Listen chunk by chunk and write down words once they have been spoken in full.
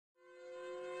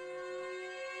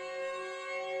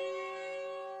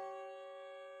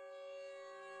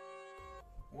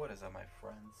What is up, my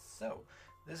friends? So,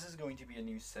 this is going to be a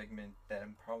new segment that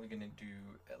I'm probably going to do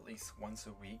at least once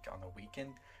a week on the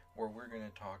weekend, where we're going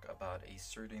to talk about a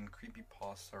certain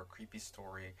creepypasta or creepy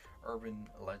story, urban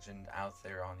legend out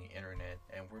there on the internet,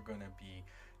 and we're going to be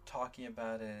talking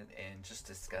about it and just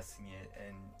discussing it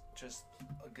and just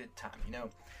a good time,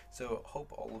 So,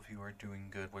 hope all of you are doing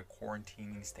good with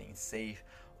quarantining, staying safe,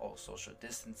 all social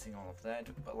distancing, all of that.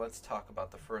 But let's talk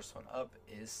about the first one up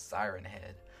is Siren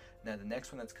Head. Now, the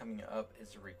next one that's coming up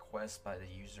is a request by the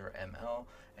user ML,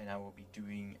 and I will be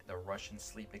doing the Russian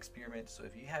sleep experiment. So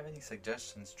if you have any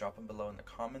suggestions, drop them below in the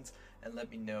comments and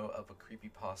let me know of a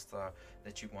creepypasta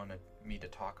that you wanted me to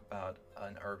talk about,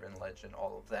 an urban legend,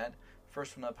 all of that.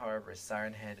 First one up, however, is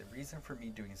Siren Head. The reason for me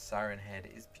doing Siren Head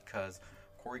is because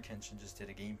Corey Kenshin just did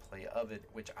a gameplay of it,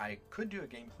 which I could do a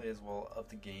gameplay as well of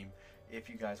the game. If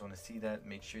you guys want to see that,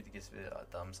 make sure to give it a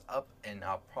thumbs up, and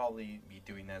I'll probably be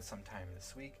doing that sometime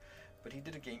this week. But he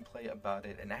did a gameplay about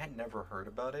it, and I had never heard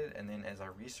about it, and then as I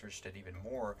researched it even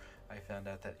more, I found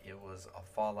out that it was a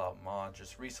Fallout mod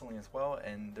just recently as well,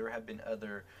 and there have been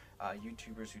other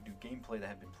YouTubers who do gameplay that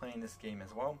have been playing this game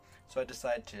as well. So I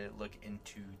decided to look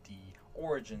into the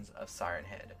origins of Siren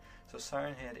Head. So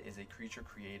Siren Head is a creature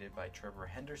created by Trevor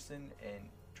Henderson, and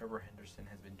Trevor Henderson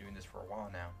has been doing this for a while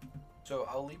now. So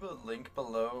I'll leave a link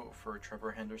below for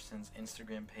Trevor Henderson's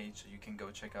Instagram page so you can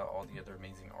go check out all the other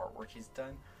amazing artwork he's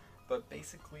done. But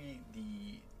basically,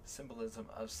 the symbolism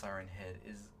of Siren Head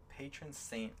is patron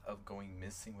saint of going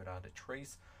missing without a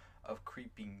trace, of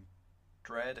creeping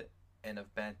dread, and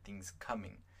of bad things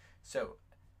coming. So,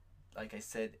 like I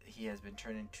said, he has been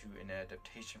turned into an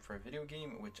adaptation for a video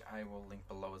game, which I will link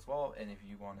below as well. And if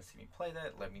you want to see me play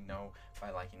that, let me know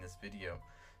by liking this video.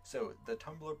 So, the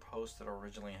Tumblr post that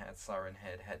originally had Siren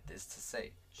Head had this to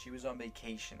say. She was on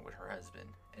vacation with her husband,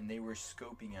 and they were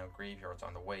scoping out graveyards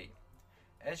on the way.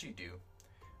 As you do,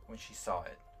 when she saw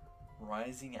it,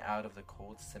 rising out of the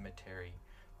cold cemetery,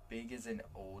 big as an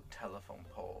old telephone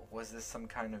pole. Was this some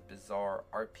kind of bizarre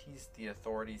art piece the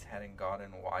authorities hadn't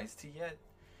gotten wise to yet?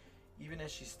 Even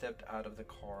as she stepped out of the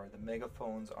car, the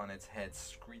megaphones on its head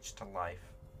screeched to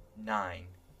life. 9,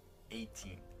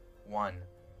 18, 1,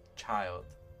 child,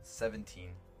 17,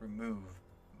 remove,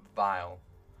 vile.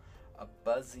 A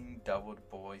buzzing doubled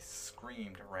voice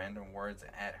screamed random words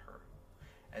at her.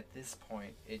 At this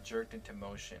point, it jerked into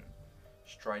motion,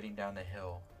 striding down the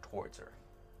hill towards her.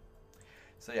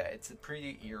 So yeah, it's a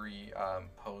pretty eerie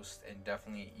post, and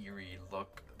definitely eerie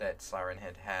look that Siren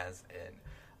Head has, and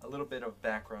a little bit of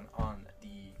background on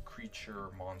the creature,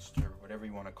 monster, whatever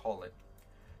you want to call it.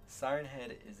 Siren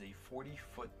Head is a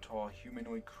 40-foot tall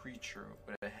humanoid creature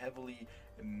with a heavily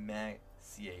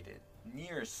emaciated,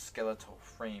 near-skeletal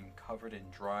frame covered in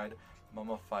dried,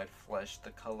 mummified flesh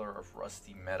the color of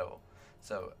rusty metal.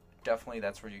 So definitely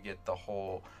that's where you get the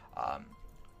whole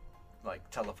like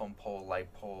telephone pole,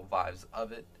 light pole vibes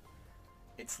of it.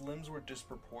 Its limbs were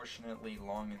disproportionately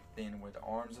long and thin, with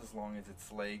arms as long as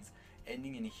its legs,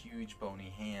 ending in huge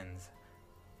bony hands.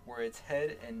 Where its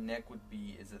head and neck would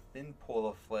be is a thin pole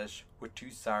of flesh with two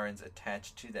sirens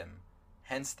attached to them,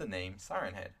 hence the name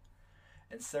Siren Head,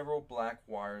 and several black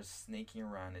wires snaking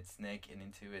around its neck and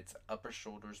into its upper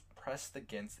shoulders pressed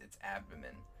against its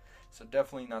abdomen. So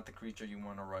definitely not the creature you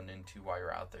want to run into while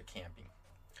you're out there camping.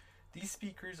 These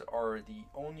speakers are the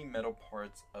only metal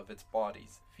parts of its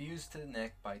bodies, fused to the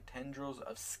neck by tendrils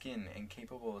of skin and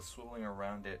capable of swiveling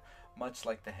around it, much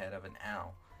like the head of an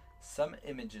owl. Some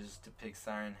images depict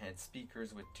Siren Head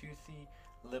speakers with toothy,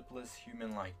 lipless,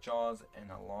 human-like jaws and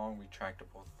a long,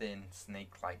 retractable, thin,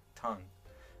 snake-like tongue,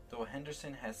 though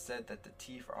Henderson has said that the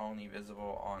teeth are only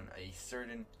visible on a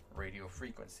certain radio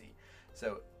frequency.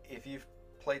 So if you've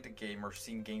played the game or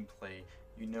seen gameplay,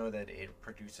 you know that it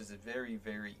produces a very,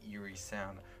 very eerie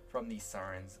sound from these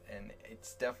sirens, and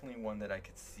it's definitely one that I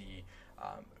could see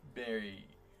very,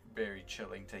 very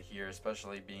chilling to hear,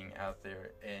 especially being out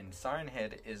there. And Siren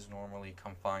Head is normally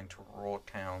confined to rural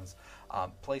towns,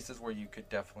 places where you could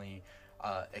definitely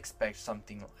expect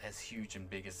something as huge and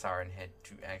big as Siren Head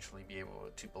to actually be able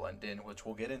to blend in, which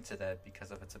we'll get into that because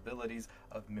of its abilities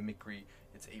of mimicry.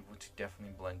 It's able to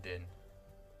definitely blend in.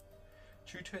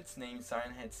 True to its name,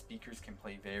 Siren Head speakers can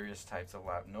play various types of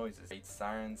loud noises.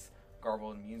 Sirens,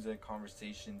 garbled music,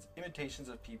 conversations, imitations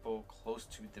of people close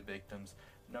to the victims,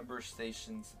 number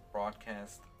stations,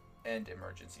 broadcast, and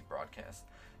emergency broadcast.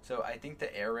 So I think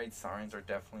the air raid sirens are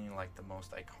definitely like the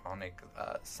most iconic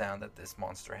sound that this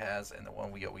monster has, and the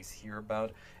one we always hear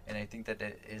about. And I think that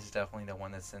it is definitely the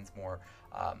one that sends more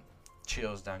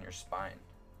chills down your spine.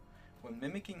 When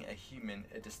mimicking a human,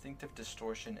 a distinctive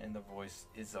distortion in the voice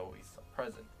is always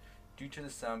present. due to the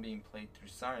sound being played through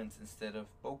sirens instead of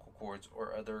vocal cords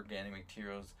or other organic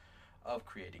materials of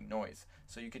creating noise.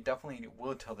 So you could definitely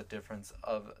will tell the difference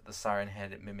of the Siren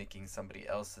Head mimicking somebody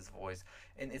else's voice.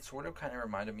 And it sort of kind of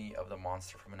reminded me of the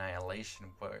monster from Annihilation,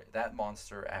 where that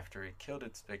monster, after it killed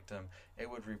its victim, it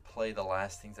would replay the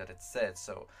last things that it said.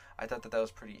 So I thought that that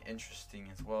was pretty interesting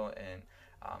as well. And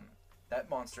that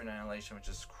monster in Annihilation was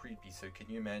just creepy. So can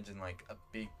you imagine like a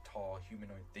big, tall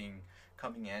humanoid thing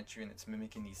coming at you and it's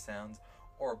mimicking these sounds?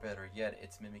 Or better yet,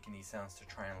 it's mimicking these sounds to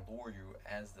try and lure you,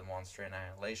 as the monster in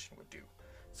Annihilation would do.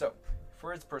 So,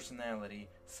 for its personality,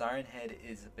 Siren Head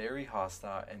is very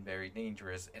hostile and very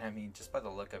dangerous. And I mean, just by the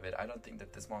look of it, I don't think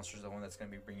that this monster is the one that's going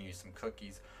to be bringing you some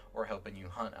cookies or helping you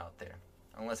hunt out there.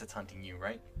 Unless it's hunting you,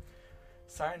 right?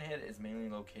 Siren Head is mainly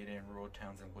located in rural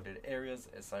towns and wooded areas,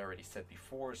 as I already said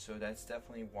before. So that's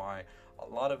definitely why a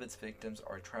lot of its victims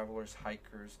are travelers,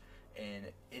 hikers, and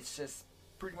it's just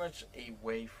pretty much a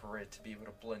way for it to be able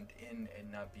to blend in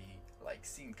and not be like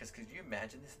seen. Because could you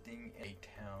imagine this thing in a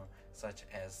town such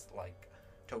as like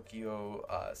Tokyo,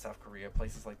 South Korea,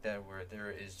 places like that, where there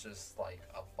is just like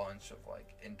a bunch of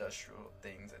like industrial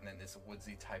things, and then this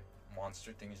woodsy type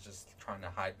monster thing is just trying to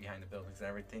hide behind the buildings and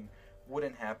everything?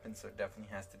 Wouldn't happen, so it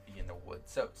definitely has to be in the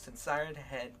woods. So since Siren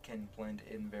Head can blend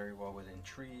in very well within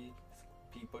trees,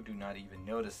 people do not even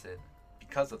notice it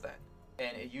because of that.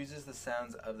 And it uses the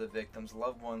sounds of the victim's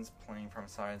loved ones playing from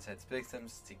Siren Head's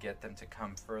victims to get them to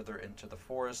come further into the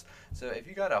forest. So if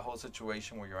you got a whole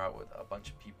situation where you're out with a bunch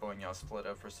of people and y'all split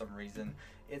up for some reason,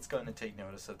 it's going to take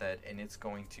notice of that, and it's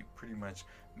going to pretty much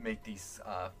make these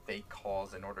fake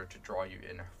calls in order to draw you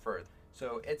in further.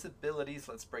 So its abilities,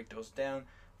 let's break those down.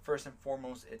 First and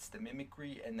foremost, it's the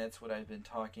mimicry, and that's what I've been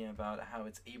talking about, how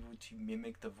it's able to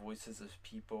mimic the voices of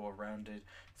people around it,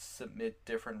 submit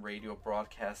different radio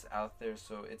broadcasts out there.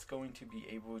 So it's going to be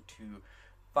able to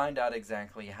find out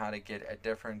exactly how to get a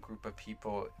different group of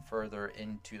people further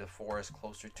into the forest,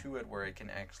 closer to it, where it can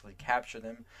actually capture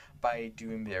them by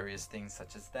doing various things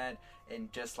such as that.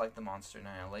 And just like the monster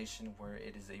Annihilation, where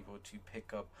it is able to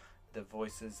pick up the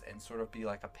voices and sort of be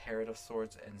like a parrot of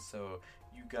sorts. And so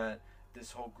you got this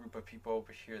whole group of people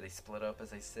over here, they split up,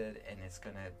 as I said, and it's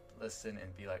gonna listen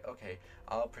and be like, okay,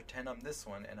 I'll pretend I'm this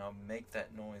one and I'll make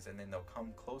that noise, and then they'll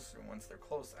come closer, and once they're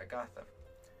close, I got them.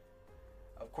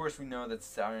 Of course, we know that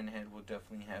Siren Head will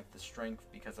definitely have the strength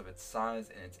because of its size,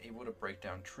 and it's able to break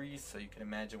down trees, so you can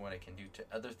imagine what it can do to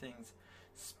other things.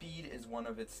 Speed is one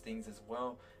of its things as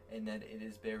well, and that it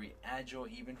is very agile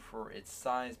even for its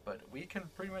size, but we can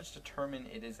pretty much determine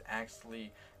it is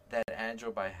actually that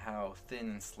agile by how thin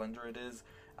and slender it is.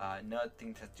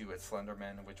 Nothing to do with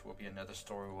Slenderman, which will be another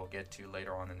story we'll get to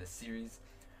later on in the series.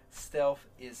 Stealth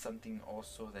is something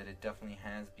also that it definitely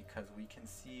has, because we can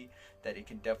see that it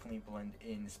can definitely blend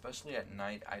in, especially at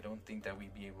night. I don't think that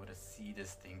we'd be able to see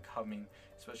this thing coming,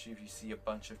 especially if you see a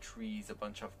bunch of trees, a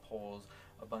bunch of poles,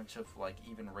 a bunch of like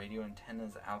even radio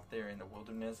antennas out there in the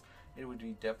wilderness. It would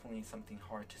be definitely something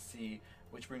hard to see,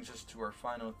 which brings us to our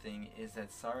final thing, is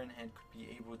that Siren Head could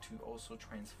be able to also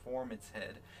transform its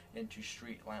head into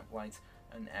street lamp lights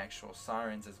and actual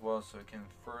sirens as well, so it can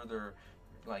further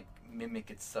like mimic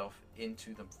itself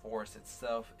into the forest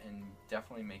itself and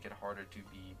definitely make it harder to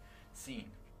be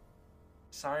seen.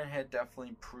 Siren Head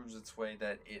definitely proves its way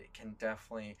that it can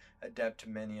definitely adapt to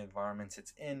many environments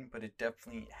it's in, but it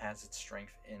definitely has its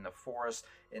strength in the forest,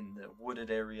 in the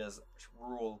wooded areas,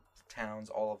 rural towns,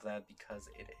 all of that, because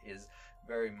it is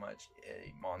very much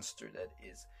a monster that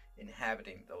is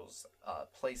inhabiting those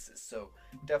places. So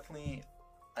definitely,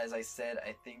 as I said,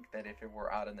 I think that if it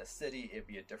were out in the city, it'd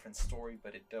be a different story,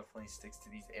 but it definitely sticks to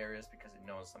these areas because it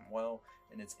knows them well,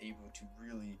 and it's able to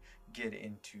really get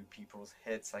into people's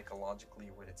heads psychologically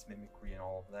with its mimicry and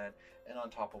all of that, and on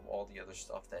top of all the other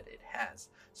stuff that it has.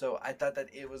 So I thought that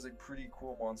it was a pretty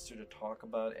cool monster to talk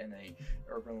about and a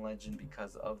urban legend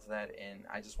because of that, and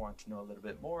I just wanted to know a little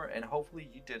bit more, and hopefully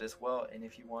you did as well. And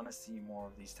if you want to see more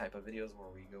of these type of videos where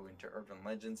we go into urban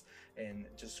legends and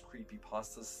just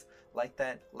creepypastas like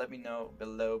that, let me know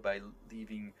below by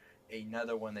leaving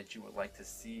another one that you would like to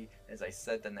see. As I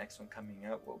said, the next one coming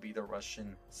up will be the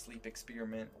Russian sleep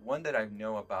experiment, one that I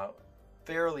know about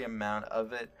fairly amount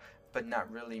of it, but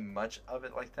not really much of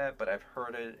it like that, but I've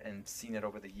heard it and seen it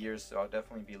over the years, so I'll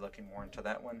definitely be looking more into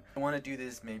that one. I want to do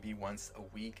this maybe once a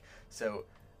week, so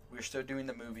we're still doing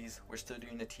the movies, we're still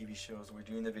doing the TV shows, we're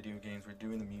doing the video games, we're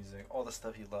doing the music, all the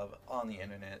stuff you love on the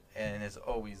internet. And as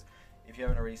always, if you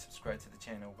haven't already subscribed to the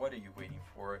channel, what are you waiting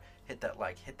for? Hit that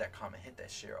like, hit that comment, hit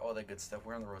that share, all that good stuff.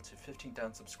 We're on the road to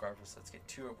 15,000 subscribers. Let's get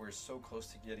to it. We're so close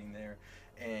to getting there.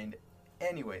 And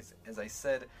anyways, as I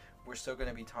said, we're still going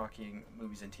to be talking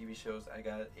movies and TV shows. I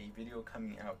got a video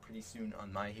coming out pretty soon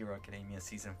on My Hero Academia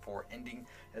Season 4 ending,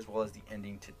 as well as the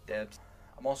ending to Debs.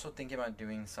 I'm also thinking about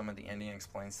doing some of the ending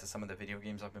explains to some of the video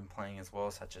games I've been playing as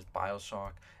well, such as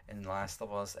Bioshock and Last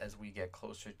of Us, as we get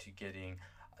closer to getting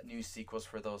new sequels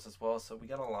for those as well. So we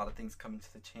got a lot of things coming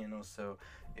to the channel, so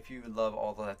if you love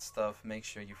all of that stuff, make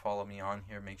sure you follow me on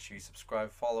here, make sure you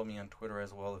subscribe, follow me on Twitter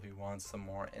as well if you want some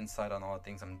more insight on all the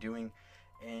things I'm doing.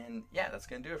 And yeah, that's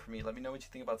gonna do it for me. Let me know what you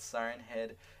think about Siren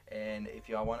Head, and if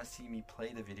y'all want to see me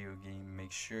play the video game,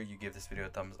 make sure you give this video a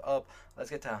thumbs up.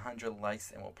 Let's get to 100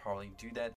 likes and we'll probably do that.